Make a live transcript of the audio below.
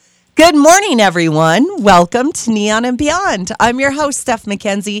Good morning, everyone. Welcome to Neon and Beyond. I'm your host, Steph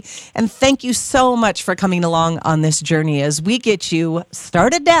McKenzie, and thank you so much for coming along on this journey as we get you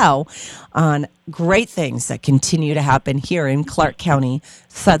started now on great things that continue to happen here in Clark County,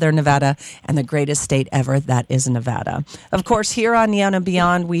 Southern Nevada, and the greatest state ever, that is Nevada. Of course, here on Neon and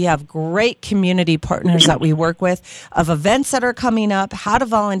Beyond, we have great community partners that we work with of events that are coming up, how to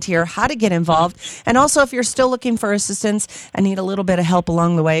volunteer, how to get involved, and also if you're still looking for assistance and need a little bit of help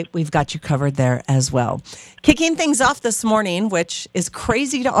along the way, we've got you covered there as well. Kicking things off this morning, which is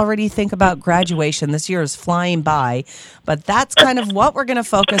crazy to already think about graduation. This year is flying by, but that's kind of what we're going to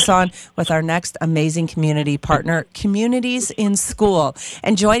focus on with our next amazing community partner, Communities in School.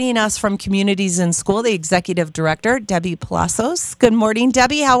 And joining us from Communities in School, the Executive Director, Debbie Palacios. Good morning,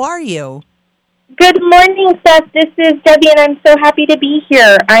 Debbie. How are you? Good morning, Seth. This is Debbie, and I'm so happy to be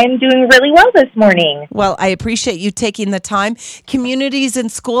here. I am doing really well this morning. Well, I appreciate you taking the time. Communities in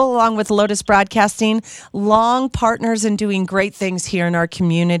School, along with Lotus Broadcasting, long partners in doing great things here in our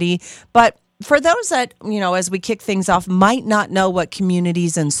community. But for those that, as we kick things off, might not know what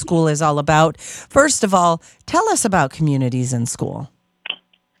Communities in School is all about, first of all, tell us about Communities in School.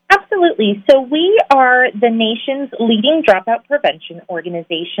 Absolutely. So we are the nation's leading dropout prevention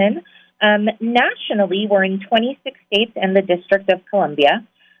organization. Nationally, we're in 26 states and the District of Columbia.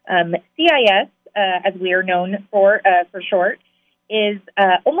 CIS, as we are known for short, is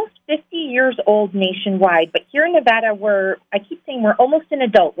almost 50 years old nationwide. But here in Nevada, I keep saying we're almost an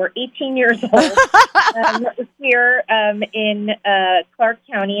adult. We're 18 years old here in Clark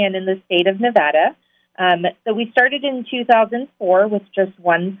County and in the state of Nevada. So we started in 2004 with just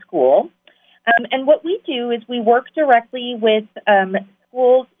one school. And what we do is we work directly with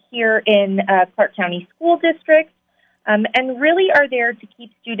schools here in Clark County School District, and really are there to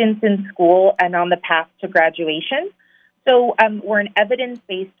keep students in school and on the path to graduation. So we're an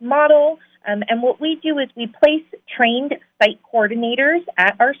evidence-based model, and what we do is we place trained site coordinators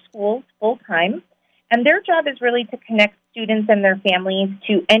at our schools full-time, and their job is really to connect students and their families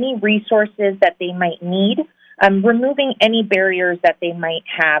to any resources that they might need, removing any barriers that they might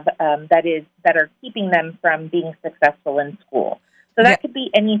have that are keeping them from being successful in school. So that could be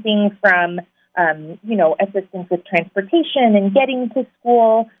anything from, assistance with transportation and getting to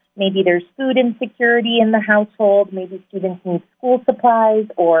school. Maybe there's food insecurity in the household. Maybe students need school supplies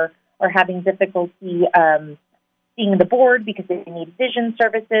or are having difficulty seeing the board because they need vision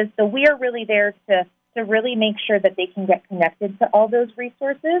services. So we are really there to really make sure that they can get connected to all those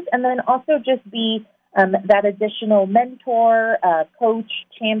resources, and then also just be that additional mentor, coach,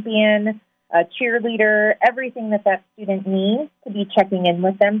 champion, cheerleader, everything that student needs to be checking in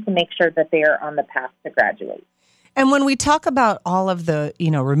with them to make sure that they are on the path to graduate. And when we talk about all of the,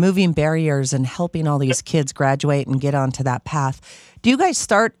 removing barriers and helping all these kids graduate and get onto that path, do you guys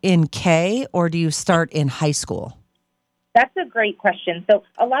start in K or do you start in high school? That's a great question. So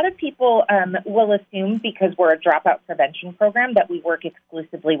a lot of people will assume because we're a dropout prevention program that we work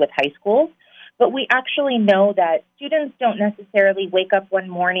exclusively with high schools. But we actually know that students don't necessarily wake up one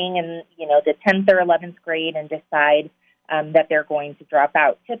morning in, the 10th or 11th grade and decide that they're going to drop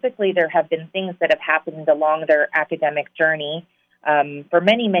out. Typically, there have been things that have happened along their academic journey for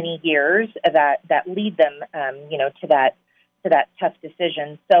many, many years that lead them, to that tough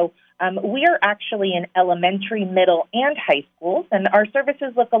decision. So we are actually in elementary, middle, and high schools, and our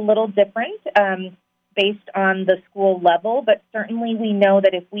services look a little different based on the school level, but certainly we know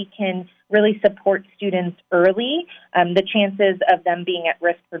that if we can really support students early, the chances of them being at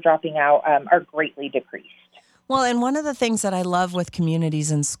risk for dropping out are greatly decreased. Well, and one of the things that I love with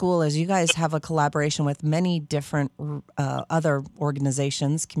Communities in School is you guys have a collaboration with many different other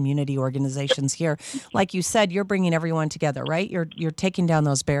organizations, community organizations here. Like you said, you're bringing everyone together, right? You're taking down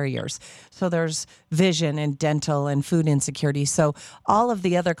those barriers. So there's vision and dental and food insecurity. So all of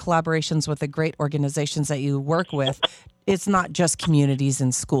the other collaborations with the great organizations that you work with, it's not just Communities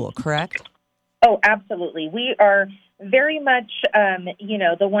in School, correct? Oh, absolutely. We are very much,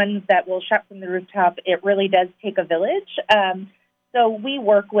 the ones that will shout from the rooftop. It really does take a village. So we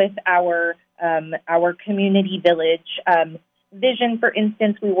work with our community village vision. For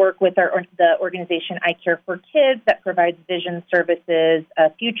instance, we work with the organization I Care for Kids that provides vision services.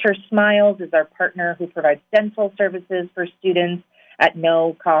 Future Smiles is our partner who provides dental services for students at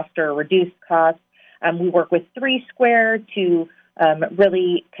no cost or reduced cost. We work with 3 Square to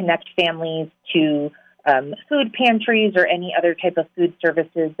really connect families to food pantries or any other type of food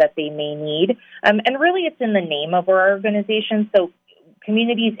services that they may need. And really it's in the name of our organization. So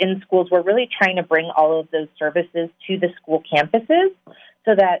Communities in Schools, we're really trying to bring all of those services to the school campuses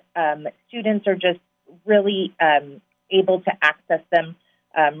so that students are just really able to access them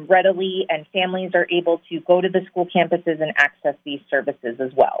readily, and families are able to go to the school campuses and access these services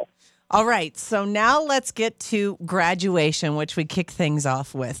as well. All right, so now let's get to graduation, which we kick things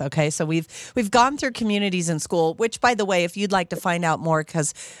off with. Okay, so we've gone through communities in school, which, by the way, if you'd like to find out more,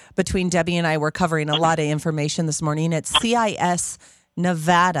 because between Debbie and I, we're covering a lot of information this morning at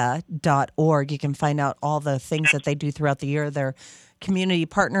cisnevada.org. You can find out all the things that they do throughout the year. Their community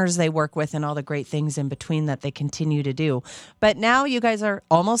partners they work with and all the great things in between that they continue to do. But now you guys are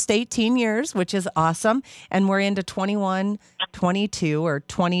almost 18 years, which is awesome. And we're into 21, 22 or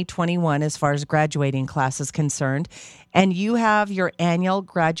 2021 as far as graduating class is concerned. And you have your annual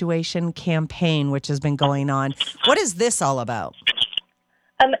graduation campaign, which has been going on. What is this all about?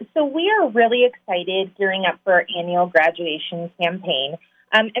 So we are really excited gearing up for our annual graduation campaign.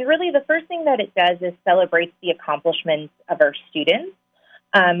 And really, the first thing that it does is celebrates the accomplishments of our students.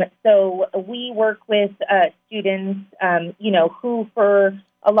 So we work with students, who for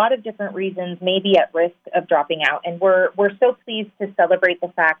a lot of different reasons may be at risk of dropping out. And we're so pleased to celebrate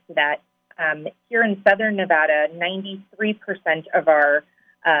the fact that here in Southern Nevada, 93% of our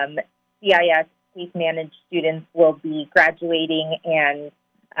CIS case-managed students will be graduating and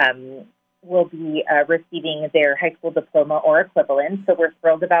will be receiving their high school diploma or equivalent. So we're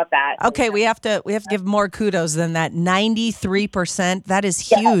thrilled about that. Okay, we have to give more kudos than that. 93%. That is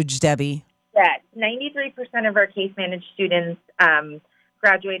huge, Debbie. Yeah, 93% of our case-managed students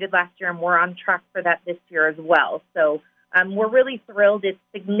graduated last year, and we're on track for that this year as well. So we're really thrilled. It's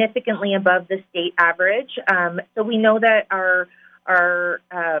significantly above the state average. So we know that our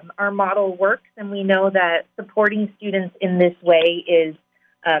model works, and we know that supporting students in this way is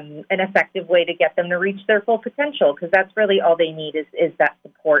an effective way to get them to reach their full potential, because that's really all they need is that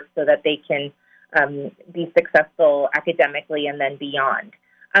support so that they can be successful academically and then beyond.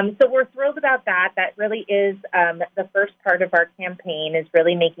 So we're thrilled about that. That really is the first part of our campaign, is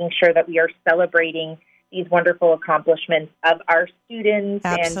really making sure that we are celebrating these wonderful accomplishments of our students.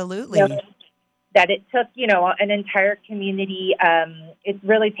 Absolutely. And, that it took, an entire community. It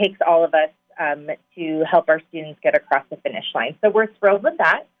really takes all of us to help our students get across the finish line. So we're thrilled with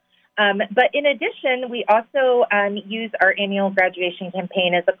that. But in addition, we also use our annual graduation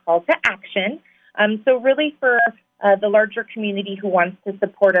campaign as a call to action. So really for the larger community who wants to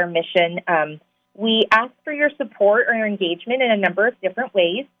support our mission, we ask for your support or your engagement in a number of different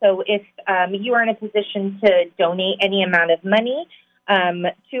ways. So if you are in a position to donate any amount of money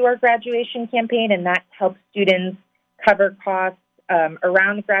to our graduation campaign, and that helps students cover costs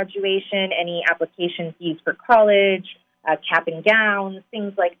around graduation, any application fees for college, cap and gowns,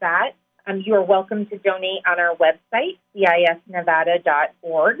 things like that. You are welcome to donate on our website,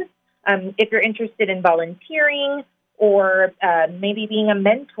 cisnevada.org. If you're interested in volunteering or maybe being a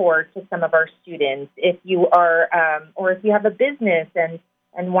mentor to some of our students, if you are, or if you have a business and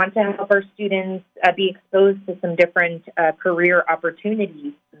want to help our students be exposed to some different career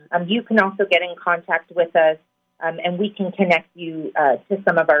opportunities, you can also get in contact with us. And we can connect you to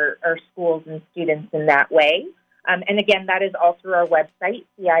some of our schools and students in that way. And again, that is all through our website,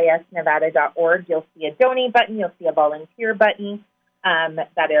 cisnevada.org. You'll see a donate button. You'll see a volunteer button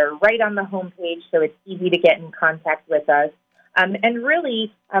that are right on the homepage, so it's easy to get in contact with us. And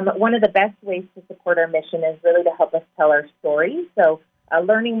really, one of the best ways to support our mission is really to help us tell our story. So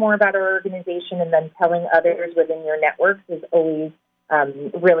learning more about our organization and then telling others within your networks is always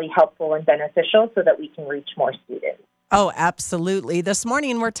really helpful and beneficial so that we can reach more students. Oh, absolutely. This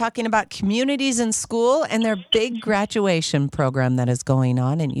morning, we're talking about communities in school and their big graduation program that is going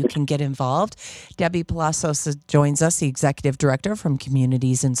on, and you can get involved. Debbie Palacios joins us, the executive director from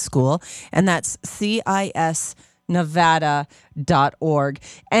Communities in School, and that's cisnevada.org.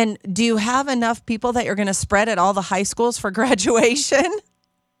 And do you have enough people that you're going to spread at all the high schools for graduation?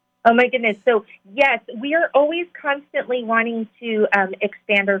 Oh, my goodness. So, yes, we are always constantly wanting to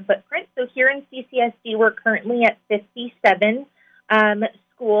expand our footprint. So here in CCSD, we're currently at 57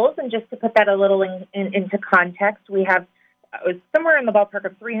 schools. And just to put that a little into context, we have somewhere in the ballpark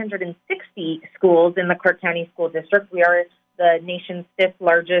of 360 schools in the Clark County School District. We are the nation's fifth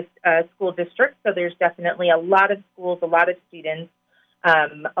largest school district. So there's definitely a lot of schools, a lot of students,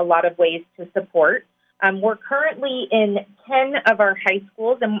 a lot of ways to support. We're currently in 10 of our high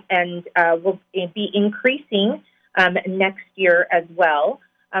schools and will be increasing next year as well.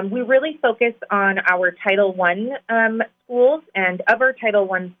 We really focus on our Title I schools, and of our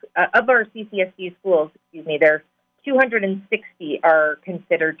of our CCSD schools, there 260 are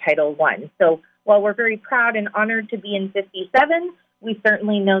considered Title I. So while we're very proud and honored to be in 57, we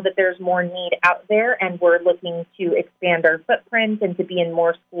certainly know that there's more need out there, and we're looking to expand our footprint and to be in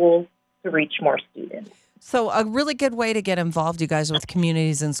more schools to reach more students. So a really good way to get involved, you guys, with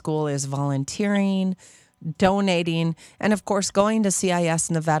communities in school is volunteering, donating, and of course going to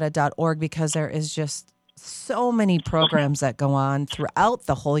cisnevada.org because there is just so many programs that go on throughout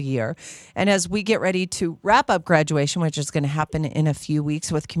the whole year. And as we get ready to wrap up graduation, which is going to happen in a few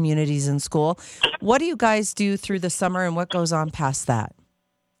weeks with communities in school, what do you guys do through the summer and what goes on past that?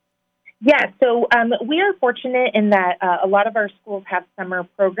 Yeah, so we are fortunate in that a lot of our schools have summer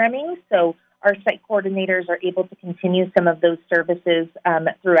programming, so our site coordinators are able to continue some of those services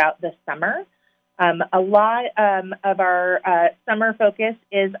throughout the summer. A lot of our summer focus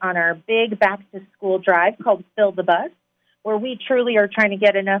is on our big back-to-school drive called Fill the Bus, where we truly are trying to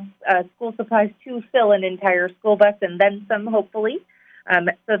get enough school supplies to fill an entire school bus and then some, hopefully.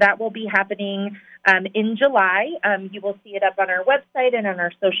 So that will be happening in July. You will see it up on our website and on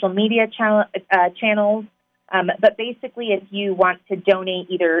our social media channels. But basically, if you want to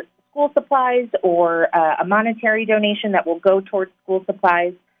donate either school supplies or a monetary donation that will go towards school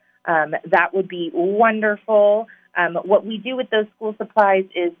supplies, that would be wonderful. What we do with those school supplies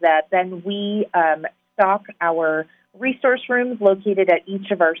is that then we stock our resource rooms located at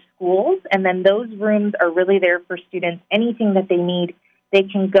each of our schools, and then those rooms are really there for students. Anything that they need, they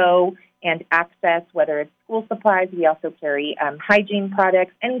can go and access, whether it's school supplies. We also carry hygiene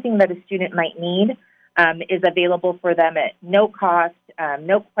products. Anything that a student might need is available for them at no cost,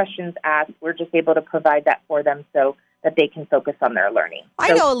 no questions asked. We're just able to provide that for them so that they can focus on their learning.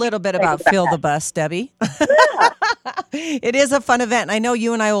 I know a little bit about Fill the Bus, Debbie. Yeah. It is a fun event. I know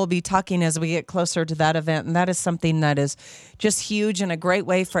you and I will be talking as we get closer to that event, and that is something that is just huge and a great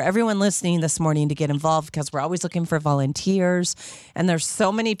way for everyone listening this morning to get involved because we're always looking for volunteers, and there's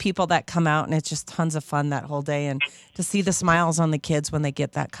so many people that come out, and it's just tons of fun that whole day, and to see the smiles on the kids when they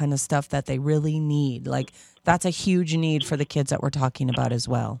get that kind of stuff that they really need. Like, that's a huge need for the kids that we're talking about as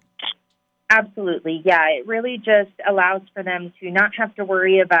well. Absolutely. Yeah, it really just allows for them to not have to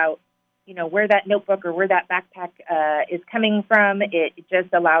worry about, where that notebook or where that backpack is coming from. It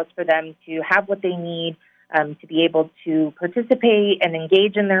just allows for them to have what they need to be able to participate and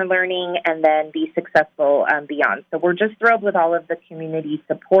engage in their learning and then be successful beyond. So we're just thrilled with all of the community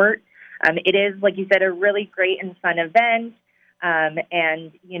support. It is, like you said, a really great and fun event.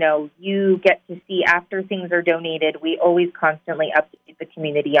 And, you get to see after things are donated, we always constantly update the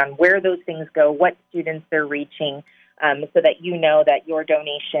community on where those things go, what students they're reaching, so that you know that your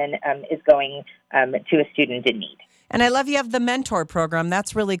donation is going to a student in need. And I love you have the mentor program.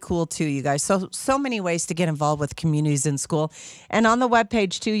 That's really cool too, you guys. So many ways to get involved with communities in school. And on the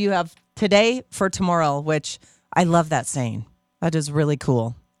webpage too, you have Today for Tomorrow, which I love that saying. That is really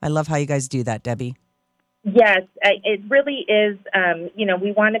cool. I love how you guys do that, Debbie. Yes, it really is.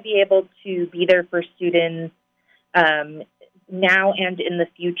 We want to be able to be there for students now and in the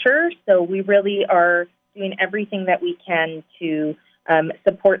future. So we really are doing everything that we can to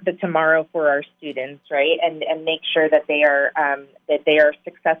support the tomorrow for our students, right? And make sure that they are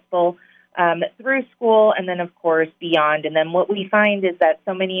successful through school and then, of course, beyond. And then what we find is that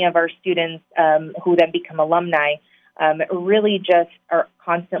so many of our students who then become alumni really just are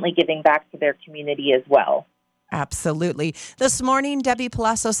constantly giving back to their community as well. Absolutely. This morning, Debbie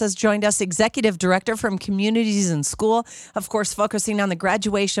Palacios has joined us, Executive Director from Communities in School, of course, focusing on the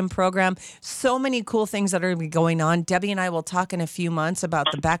graduation program. So many cool things that are going on. Debbie and I will talk in a few months about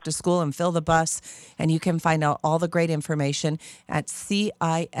the Back to School and Fill the Bus, and you can find out all the great information at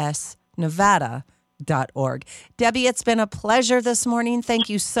cisnevada.org. Debbie, it's been a pleasure this morning. Thank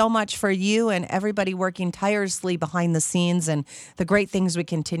you so much for you and everybody working tirelessly behind the scenes and the great things we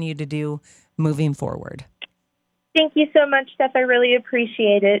continue to do moving forward. Thank you so much, Steph. I really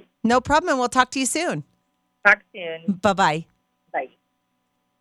appreciate it. No problem. We'll talk to you soon. Talk soon. Bye-bye.